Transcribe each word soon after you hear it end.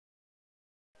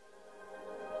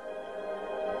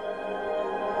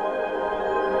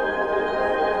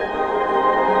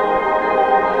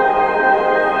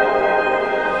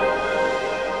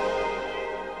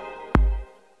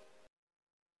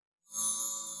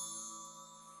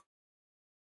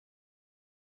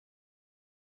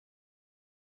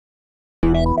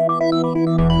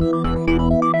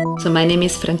So my name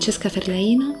is Francesca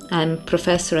Ferlaino. I'm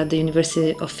professor at the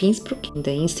University of Innsbruck in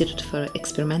the Institute for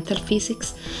Experimentalphysik,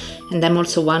 and I'm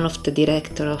also one of the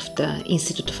director of the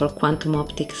Institute for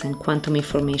Quantenoptik and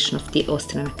Quanteninformation of the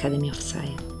Austrian Academy of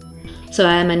Science. So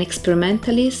I am an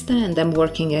experimentalist and I'm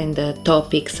working in the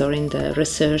topics or in the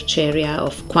research area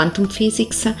of quantum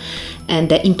physics,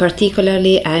 and in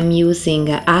particularly I'm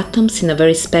using atoms in a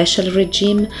very special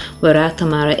regime where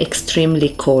atoms are extremely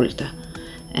cold.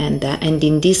 And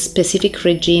in this specific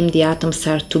regime the atoms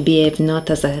are to behave not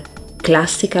as a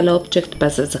classical object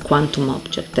but as a quantum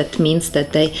object. That means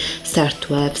that they start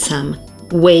to have some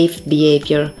wave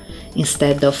behavior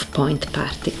instead of point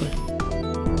particle.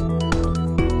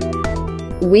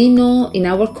 We know in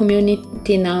our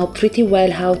community now pretty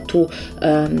well how to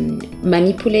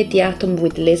manipulate the atom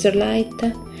with laser light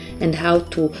and how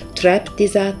to trap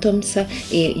these atoms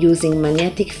using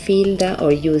magnetic field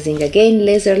or using again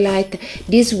laser light.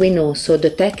 This we know, so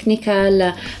the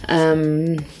technical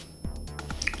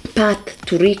path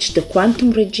to reach the quantum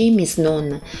regime is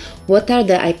known. What are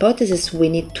the hypotheses we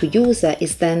need to use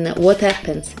is then what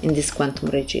happens in this quantum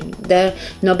regime. There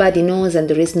nobody knows, and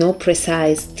there is no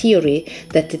precise theory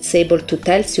that it's able to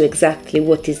tell you exactly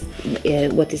what is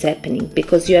happening,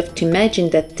 because you have to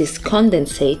imagine that this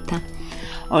condensate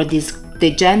or this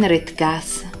degenerate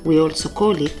gas, we also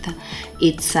call it,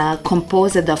 it's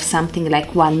composed of something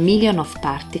like 1 million of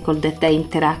particles that they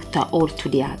interact all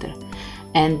together.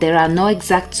 And there are no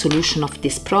exact solution of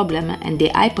this problem, and the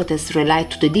hypotheses rely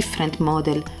to the different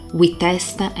model we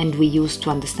test and we use to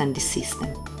understand the system.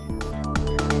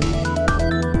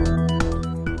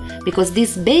 Because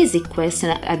this basic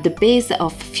question at the base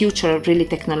of future really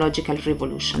technological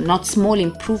revolution, not small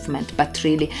improvement, but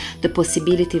really the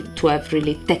possibility to have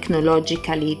really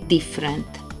technologically different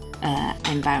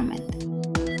environment.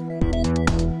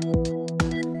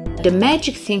 The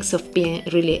magic things of being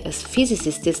really a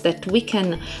physicist is that we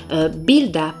can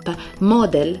build up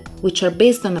models which are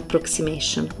based on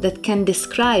approximation that can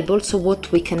describe also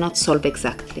what we cannot solve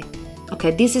exactly.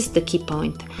 Okay, this is the key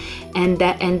point. And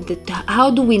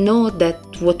how do we know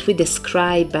that what we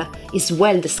describe is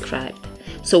well described?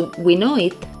 So we know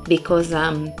it because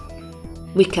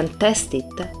we can test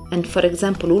it. And for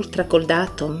example, ultracold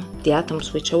atom, the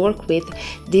atoms which I work with,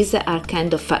 these are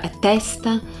kind of a test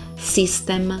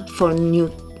system for new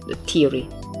theory.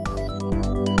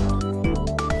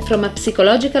 From a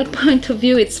psychological point of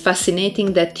view, it's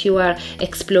fascinating that you are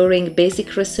exploring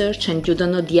basic research and you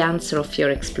don't know the answer of your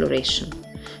exploration.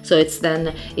 So it's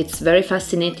very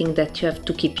fascinating that you have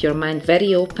to keep your mind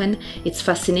very open. It's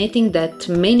fascinating that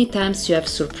many times you have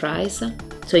surprise.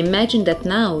 So imagine that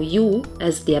now you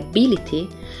has the ability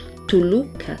to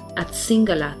look at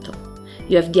single atom.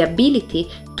 You have the ability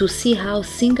to see how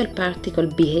single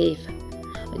particles behave.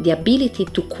 The ability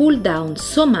to cool down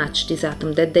so much this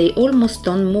atom that they almost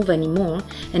don't move anymore,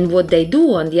 and what they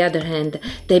do on the other hand,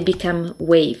 they become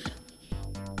wave.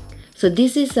 So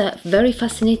this is very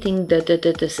fascinating,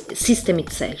 the system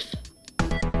itself.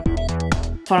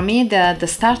 For me, the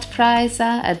START Prize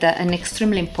had an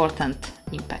extremely important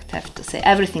impact, I have to say.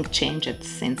 Everything changed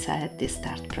since I had this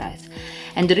START Prize.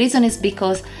 And the reason is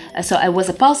because, so I was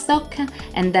a postdoc,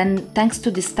 and then thanks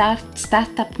to the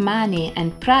startup money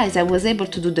and prize, I was able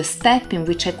to do the step in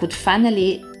which I could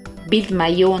finally build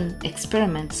my own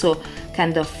experiment. So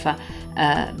kind of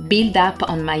build up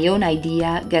on my own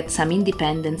idea, get some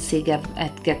independency,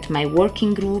 get my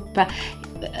working group.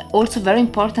 Also very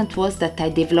important was that I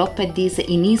developed this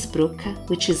in Innsbruck,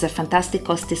 which is a fantastic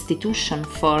cost institution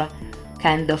for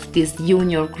kind of this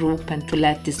junior group and to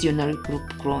let this junior group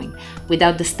growing.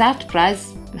 Without the START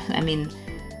Prize, I mean,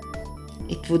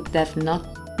 it would have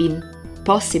not been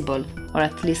possible, or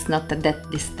at least not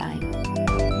at this time.